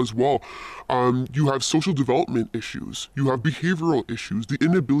secondary level as well. You have social development issues. You have behavioral issues, the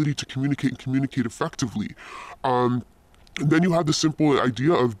inability to communicate and communicate effectively. And then you have the simple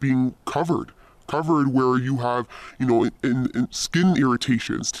idea of being covered where you have, in skin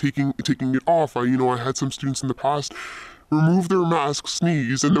irritations, taking it off. I had some students in the past remove their mask,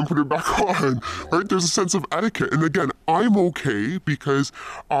 sneeze, and then put it back on, right? There's a sense of etiquette. And again, I'm okay because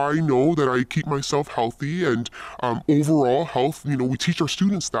I know that I keep myself healthy and overall health, we teach our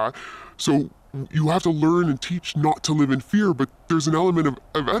students that. So you have to learn and teach not to live in fear, but there's an element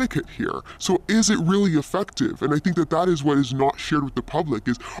of etiquette here. So is it really effective? And I think that is what is not shared with the public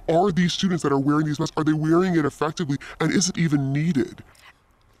is, are these students that are wearing these masks, are they wearing it effectively? And is it even needed?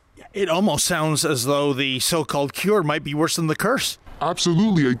 It almost sounds as though the so-called cure might be worse than the curse.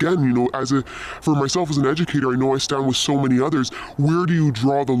 Absolutely. Again, for myself as an educator, I know I stand with so many others. Where do you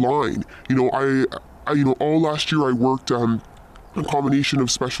draw the line? All last year I worked a combination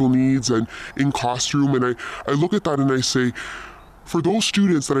of special needs and in classroom, and I look at that and I say, for those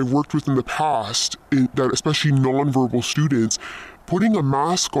students that I've worked with in the past, that especially nonverbal students, putting a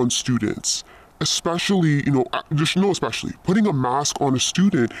mask on students, especially, putting a mask on a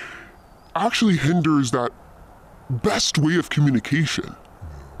student actually hinders that best way of communication.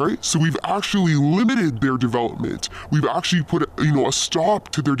 Right? So we've actually limited their development. We've actually put a stop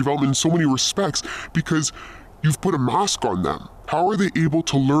to their development in so many respects because you've put a mask on them. How are they able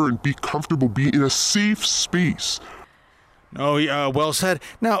to learn, be comfortable, be in a safe space? Oh, well said.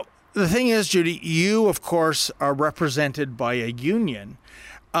 Now, the thing is, Judy, you, of course, are represented by a union.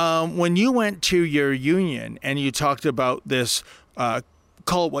 When you went to your union and you talked about this,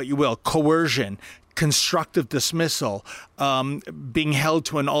 call it what you will, coercion, constructive dismissal, being held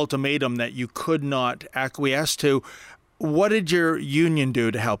to an ultimatum that you could not acquiesce to, what did your union do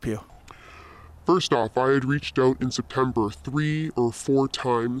to help you? First off, I had reached out in September 3 or 4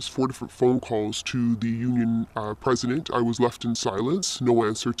 times, 4 different phone calls to the union president. I was left in silence, no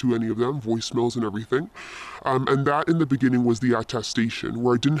answer to any of them, voicemails and everything. And that in the beginning was the attestation,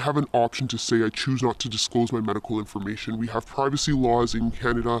 where I didn't have an option to say I choose not to disclose my medical information. We have privacy laws in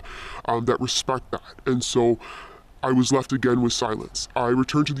Canada that respect that. And so I was left again with silence. I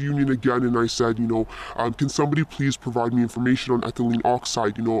returned to the union again and I said, can somebody please provide me information on ethylene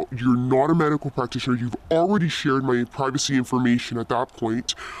oxide? You're not a medical practitioner. You've already shared my privacy information at that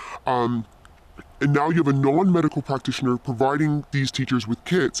point. And now you have a non-medical practitioner providing these teachers with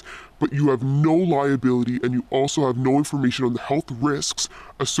kits, but you have no liability and you also have no information on the health risks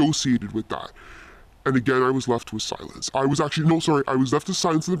associated with that. And again, I was left with silence. I was left with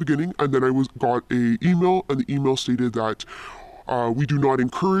silence in the beginning, and then I got an email, and the email stated that we do not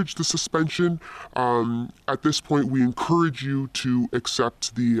encourage the suspension. At this point, we encourage you to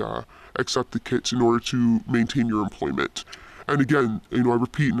accept the kits in order to maintain your employment. And again, I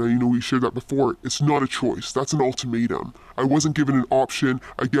repeat, and we shared that before, it's not a choice. That's an ultimatum. I wasn't given an option.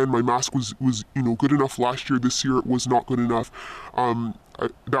 Again, my mask was good enough last year. This year, it was not good enough.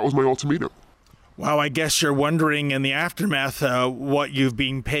 That was my ultimatum. Wow, I guess you're wondering in the aftermath what you've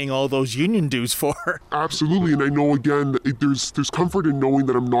been paying all those union dues for. Absolutely, and I know again that there's comfort in knowing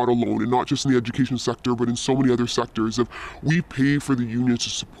that I'm not alone, and not just in the education sector, but in so many other sectors. We pay for the unions to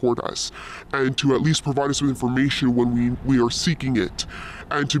support us, and to at least provide us with information when we are seeking it,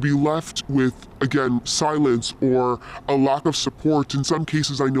 and to be left with, again, silence or a lack of support. In some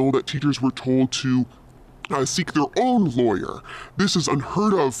cases, I know that teachers were told to seek their own lawyer. This is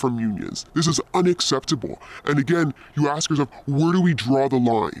unheard of from unions. This is unacceptable. And again, you ask yourself, where do we draw the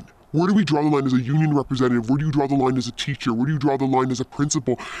line? Where do we draw the line as a union representative? Where do you draw the line as a teacher? Where do you draw the line as a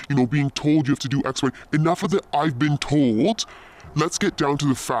principal? Being told you have to do X, Y. Enough of the I've been told. Let's get down to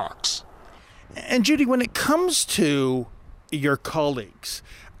the facts. And Judy, when it comes to your colleagues,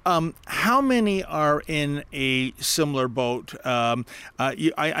 how many are in a similar boat?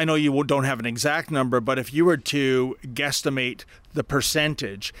 I know you don't have an exact number, but if you were to guesstimate the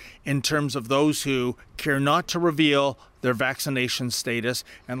percentage in terms of those who care not to reveal their vaccination status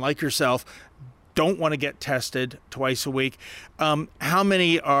and, like yourself, don't want to get tested twice a week, how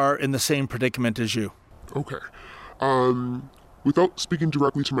many are in the same predicament as you? Okay. Without speaking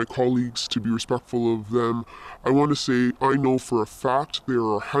directly to my colleagues, to be respectful of them, I want to say I know for a fact there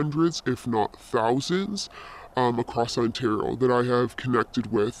are hundreds, if not thousands, across Ontario that I have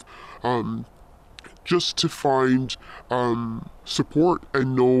connected with just to find support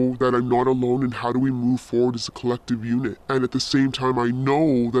and know that I'm not alone and how do we move forward as a collective unit. And at the same time, I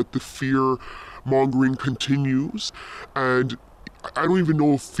know that the fear mongering continues, and I don't even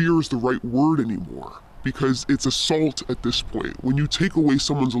know if fear is the right word anymore, because it's assault at this point. When you take away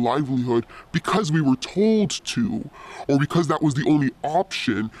someone's livelihood because we were told to, or because that was the only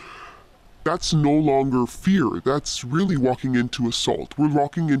option, that's no longer fear. That's really walking into assault. We're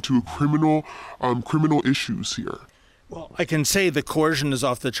walking into criminal issues here. Well, I can say the coercion is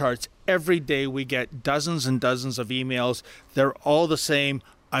off the charts. Every day we get dozens and dozens of emails. They're all the same.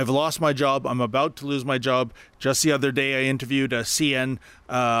 I've lost my job. I'm about to lose my job. Just the other day I interviewed a CN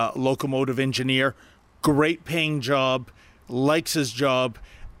locomotive engineer. Great paying job, likes his job.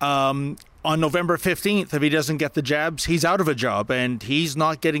 On November 15th, if he doesn't get the jabs, he's out of a job, and he's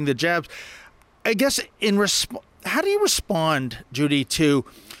not getting the jabs. I guess how do you respond, Judy, to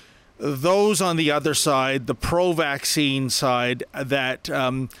those on the other side, the pro-vaccine side, that,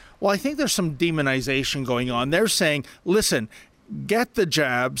 I think there's some demonization going on. They're saying, listen, get the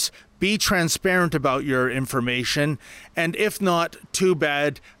jabs, be transparent about your information, and if not, too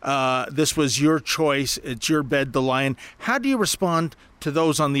bad, this was your choice, it's your bed to lie in. How do you respond to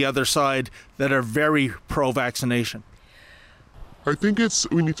those on the other side that are very pro-vaccination? I think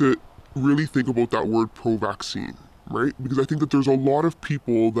we need to really think about that word pro-vaccine, right? Because I think that there's a lot of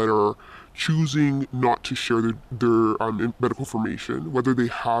people that are choosing not to share their medical information, whether they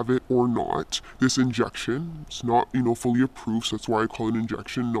have it or not. This injection, it's not, fully approved, so that's why I call it an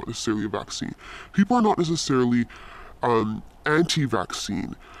injection, not necessarily a vaccine. People are not necessarily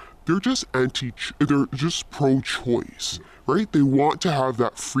anti-vaccine. They're just pro-choice, right? They want to have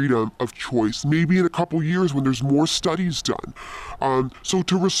that freedom of choice, maybe in a couple years when there's more studies done. So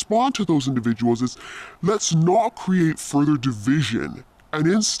to respond to those individuals is, let's not create further division, and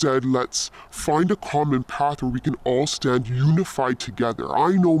instead let's find a common path where we can all stand unified together.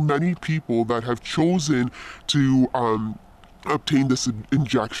 I know many people that have chosen to obtain this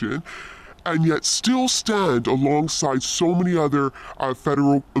injection, and yet still stand alongside so many other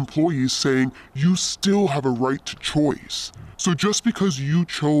federal employees saying you still have a right to choice. So just because you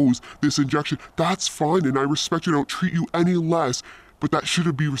chose this injection, that's fine, and I respect you, I don't treat you any less, but that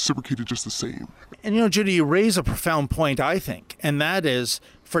shouldn't be reciprocated just the same. And Judy, you raise a profound point, I think, and that is,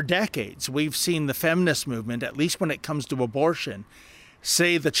 for decades, we've seen the feminist movement, at least when it comes to abortion,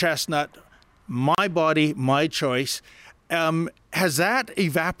 say the chestnut, my body, my choice. Has that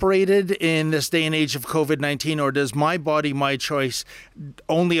evaporated in this day and age of COVID-19, or does my body, my choice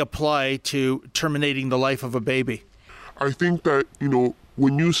only apply to terminating the life of a baby? I think that,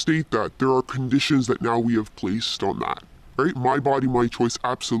 when you state that, there are conditions that now we have placed on that. Right? My body, my choice,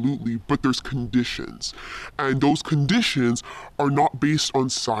 absolutely, but there's conditions. And those conditions are not based on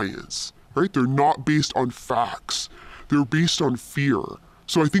science, right? They're not based on facts. They're based on fear.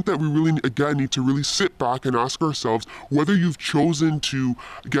 So I think that we really, again, need to really sit back and ask ourselves, whether you've chosen to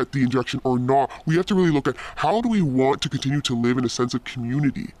get the injection or not, we have to really look at how do we want to continue to live in a sense of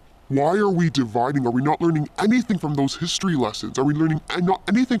community? Why are we dividing? Are we not learning anything from those history lessons? Are we learning not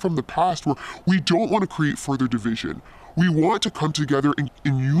anything from the past where we don't want to create further division? We want to come together in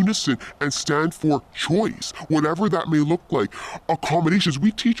unison and stand for choice, whatever that may look like. Accommodations.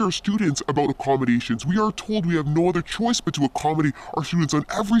 We teach our students about accommodations. We are told we have no other choice but to accommodate our students on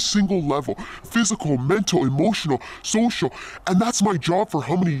every single level, physical, mental, emotional, social. And that's my job for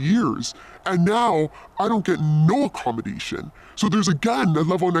how many years? And now I don't get no accommodation. So there's again a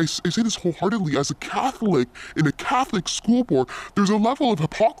level, and I say this wholeheartedly, as a Catholic in a Catholic school board, there's a level of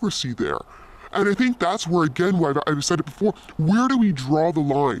hypocrisy there. And I think that's where, again, I've said it before, where do we draw the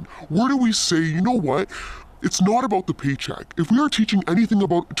line? Where do we say, you know what? It's not about the paycheck. If we are teaching anything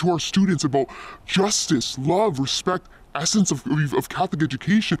to our students about justice, love, respect, essence of Catholic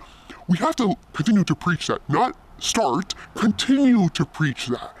education, we have to continue to preach that. Not start, continue to preach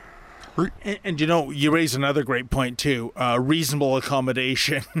that. Right. And you raise another great point too, reasonable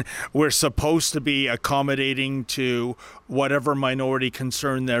accommodation. We're supposed to be accommodating to whatever minority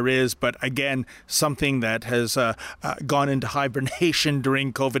concern there is, but again, something that has gone into hibernation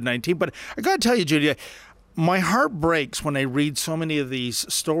during COVID-19. But I got to tell you, Judy, my heart breaks when I read so many of these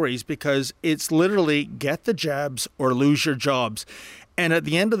stories, because it's literally get the jabs or lose your jobs. And at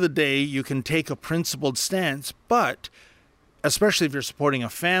the end of the day, you can take a principled stance, but especially if you're supporting a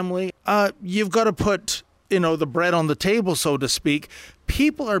family, you've got to put, the bread on the table, so to speak.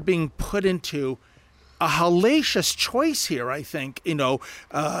 People are being put into a hellacious choice here, I think,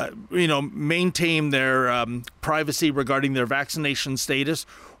 maintain their privacy regarding their vaccination status,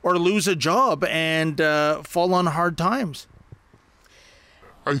 or lose a job and fall on hard times.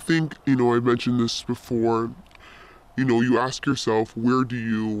 I think, I mentioned this before, you ask yourself, where do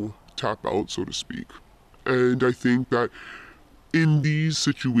you tap out, so to speak? And I think that in these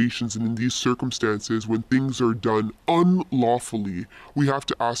situations and in these circumstances, when things are done unlawfully, we have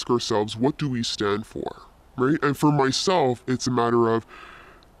to ask ourselves, what do we stand for, right? And for myself, it's a matter of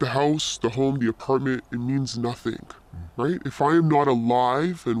the house, the home, the apartment, it means nothing, right? If I am not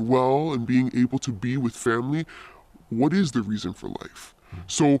alive and well and being able to be with family, what is the reason for life?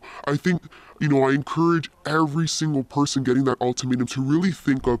 So I think, I encourage every single person getting that ultimatum to really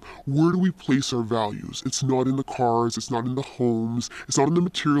think of, where do we place our values? It's not in the cars, it's not in the homes, it's not in the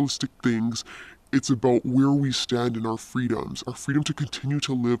materialistic things. It's about where we stand in our freedoms, our freedom to continue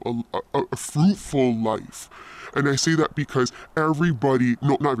to live a fruitful life. And I say that because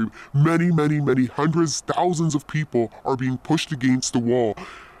many hundreds, thousands of people are being pushed against the wall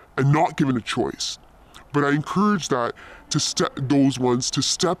and not given a choice. But I encourage those ones to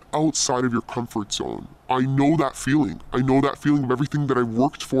step outside of your comfort zone. I know that feeling. I know that feeling of everything that I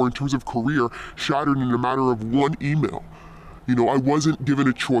worked for in terms of career shattered in a matter of one email. I wasn't given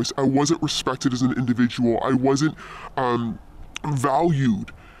a choice. I wasn't respected as an individual. I wasn't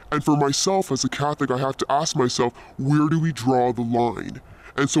valued. And for myself as a Catholic, I have to ask myself, where do we draw the line?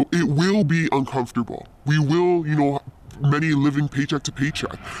 And so it will be uncomfortable. We will, many living paycheck to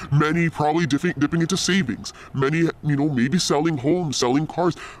paycheck, many probably dipping into savings, many, maybe selling homes, selling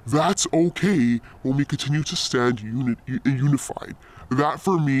cars. That's okay when we continue to stand unified. That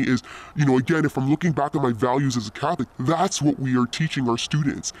for me is, again, if I'm looking back at my values as a Catholic, that's what we are teaching our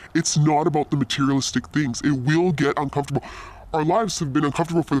students. It's not about the materialistic things. It will get uncomfortable. Our lives have been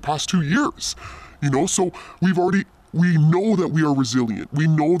uncomfortable for the past 2 years, so we know that we are resilient. We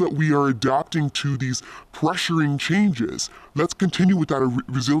know that we are adapting to these pressuring changes. Let's continue with that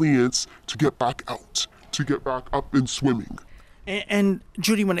resilience to get back out, to get back up and swimming. And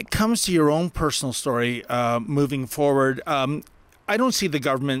Judy, when it comes to your own personal story moving forward, I don't see the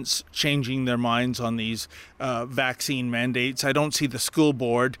governments changing their minds on these vaccine mandates. I don't see the school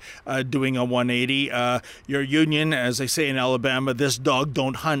board doing a 180. Your union, as they say in Alabama, this dog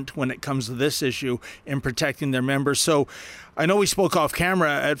don't hunt when it comes to this issue in protecting their members. So I know we spoke off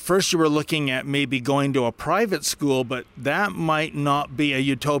camera. At first you were looking at maybe going to a private school, but that might not be a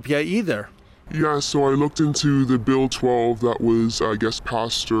utopia either. Yeah, so I looked into the Bill 12 that was,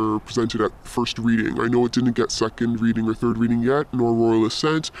 passed or presented at first reading. I know it didn't get second reading or third reading yet, nor royal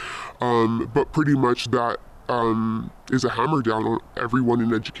assent, but pretty much that is a hammer down on everyone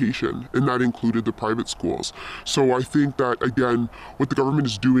in education, and that included the private schools. So I think that, again, what the government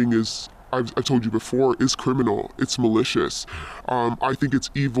is doing is, I've told you before, is criminal. It's malicious. I think it's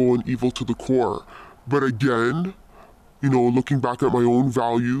evil and evil to the core. But again, looking back at my own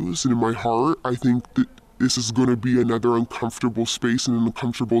values and in my heart, I think that this is going to be another uncomfortable space and an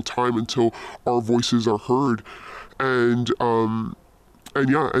uncomfortable time until our voices are heard. And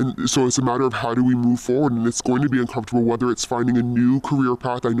so it's a matter of how do we move forward, and it's going to be uncomfortable, whether it's finding a new career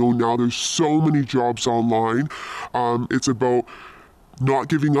path. I know now there's so many jobs online. It's about not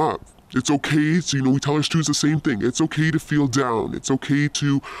giving up. It's okay to, we tell our students the same thing. It's okay to feel down. It's okay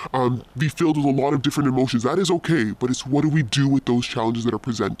to be filled with a lot of different emotions. That is okay, but it's what do we do with those challenges that are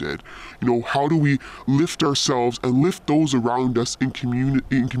presented? How do we lift ourselves and lift those around us in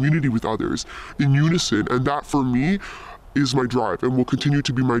community with others, in unison? And that, for me, is my drive and will continue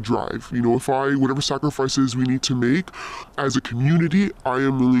to be my drive. Whatever sacrifices we need to make as a community, I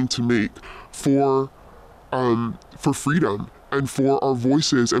am willing to make for freedom and for our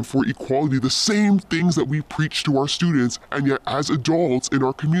voices and for equality, the same things that we preach to our students, and yet as adults in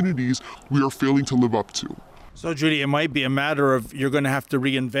our communities, we are failing to live up to. So, Judy, it might be a matter of you're going to have to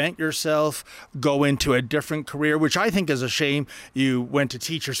reinvent yourself, go into a different career, which I think is a shame. You went to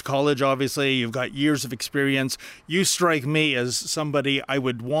teachers college, obviously. You've got years of experience. You strike me as somebody I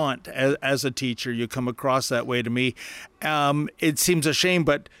would want as a teacher. You come across that way to me. It seems a shame,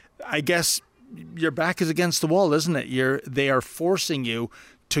 but I guess your back is against the wall, isn't it? They are forcing you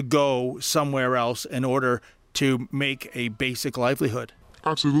to go somewhere else in order to make a basic livelihood.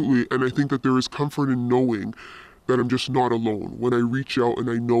 Absolutely, and I think that there is comfort in knowing that I'm just not alone. When I reach out and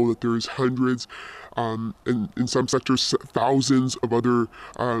I know that there's hundreds, and in some sectors, thousands of other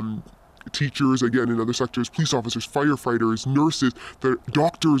teachers, again, in other sectors, police officers, firefighters, nurses,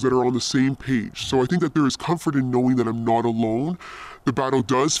 doctors that are on the same page. So I think that there is comfort in knowing that I'm not alone. The battle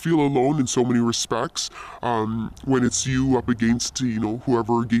does feel alone in so many respects when it's you up against,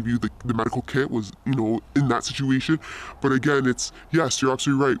 whoever gave you the medical kit was, in that situation. But again, yes, you're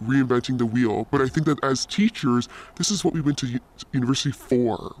absolutely right, reinventing the wheel. But I think that as teachers, this is what we went to university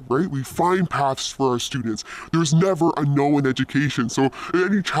for, right? We find paths for our students. There's never a no in education. So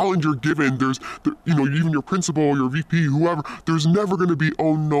any challenge you're given, even your principal, your VP, whoever, there's never going to be,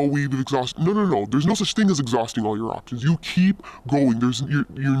 oh no, we've exhausted. No. There's no such thing as exhausting all your options. You keep going.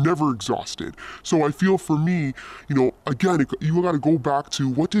 You're never exhausted. So I feel for me, again, you got to go back to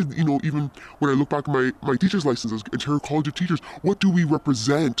what did, even when I look back at my teacher's license as Ontario College of Teachers, what do we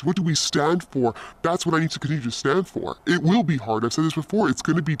represent? What do we stand for? That's what I need to continue to stand for. It will be hard. I've said this before. It's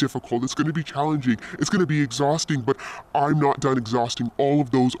going to be difficult. It's going to be challenging. It's going to be exhausting, but I'm not done exhausting all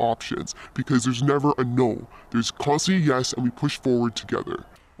of those options because there's never a no. There's constantly a yes, and we push forward together.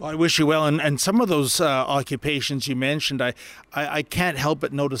 Well, I wish you well. And some of those occupations you mentioned, I can't help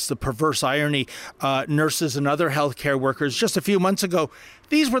but notice the perverse irony. Nurses and other healthcare workers, just a few months ago,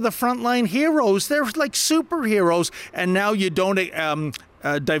 these were the frontline heroes. They're like superheroes. And now you don't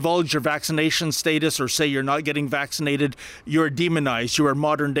divulge your vaccination status or say you're not getting vaccinated. You're demonized. You are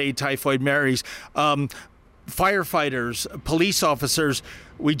modern day Typhoid Marys. Firefighters, police officers.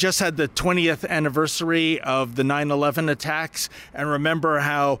 We just had the 20th anniversary of the 9/11 attacks, and remember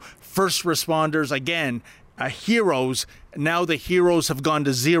how first responders, again, heroes, now the heroes have gone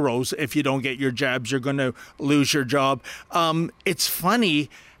to zeros. If you don't get your jabs, you're going to lose your job. It's funny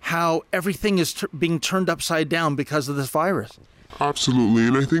how everything is being turned upside down because of this virus. Absolutely,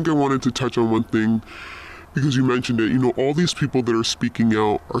 and I think I wanted to touch on one thing because you mentioned it, all these people that are speaking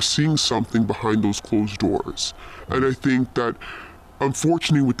out are seeing something behind those closed doors. And I think that,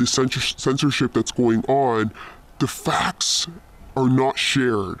 unfortunately, with the censorship that's going on, the facts are not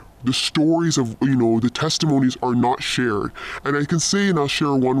shared. The stories of, the testimonies are not shared. And I can say, and I'll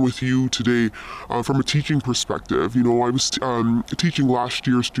share one with you today from a teaching perspective. I was teaching last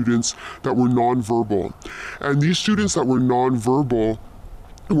year students that were nonverbal. And these students that were nonverbal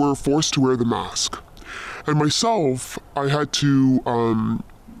were forced to wear the mask. And myself, I had to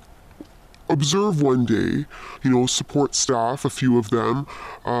observe one day, support staff, a few of them.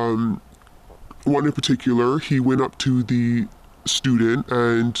 One in particular, he went up to the student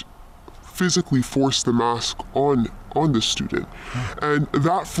and physically forced the mask on the student. And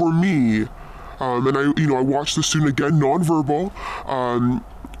that for me, and I watched the student again, nonverbal,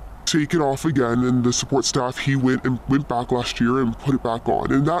 take it off again, and the support staff, he went back last year and put it back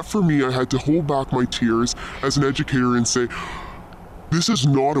on. And that for me, I had to hold back my tears as an educator and say, this is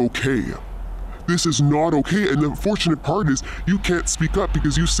not okay. This is not okay. And the unfortunate part is you can't speak up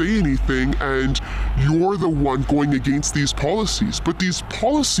because you say anything and you're the one going against these policies. But these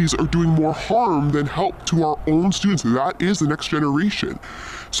policies are doing more harm than help to our own students. That is the next generation.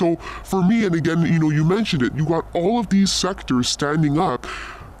 So for me, and again, you mentioned it, you got all of these sectors standing up.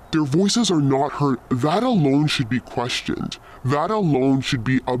 Their voices are not heard. That alone should be questioned. That alone should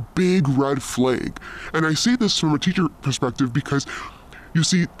be a big red flag. And I say this from a teacher perspective because, you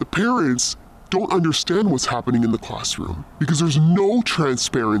see, the parents don't understand what's happening in the classroom because there's no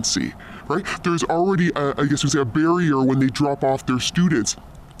transparency, right? There's already, a barrier when they drop off their students,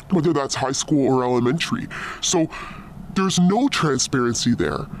 whether that's high school or elementary. So there's no transparency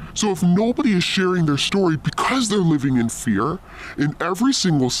there. So if nobody is sharing their story because they're living in fear in every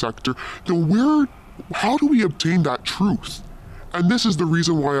single sector, then how do we obtain that truth? And this is the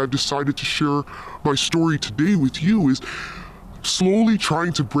reason why I've decided to share my story today with you, is slowly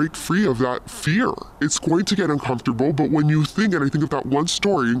trying to break free of that fear. It's going to get uncomfortable, but when you think, and I think of that one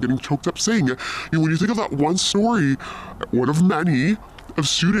story, and getting choked up saying it, when you think of that one story, one of many, of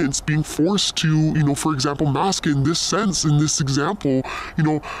students being forced to, for example, mask in this sense, in this example,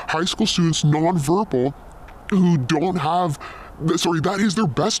 high school students, nonverbal, who don't have, that is their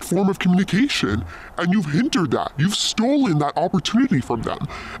best form of communication. And you've hindered that. You've stolen that opportunity from them.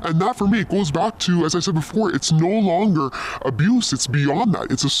 And that, for me, it goes back to, as I said before, it's no longer abuse, it's beyond that,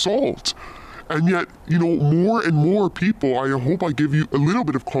 it's assault. And yet, more and more people, I hope I give you a little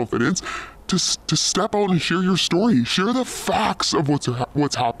bit of confidence to step out and share your story. Share the facts of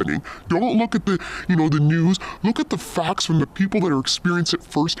what's happening. Don't look at the news. Look at the facts from the people that are experiencing it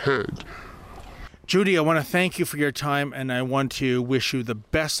firsthand. Judy, I want to thank you for your time, and I want to wish you the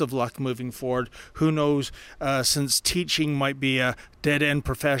best of luck moving forward. Who knows, since teaching might be a dead-end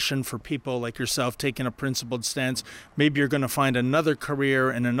profession for people like yourself taking a principled stance, maybe you're going to find another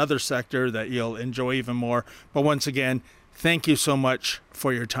career in another sector that you'll enjoy even more. But once again, thank you so much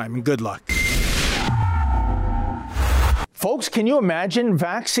for your time, and good luck. Folks, can you imagine?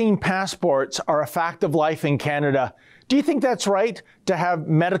 Vaccine passports are a fact of life in Canada. Do you think that's right, to have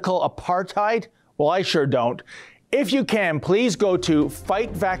medical apartheid? Well, I sure don't. If you can, please go to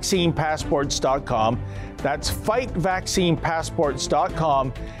fightvaccinepassports.com. That's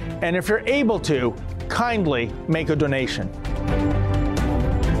fightvaccinepassports.com. And if you're able to, kindly make a donation.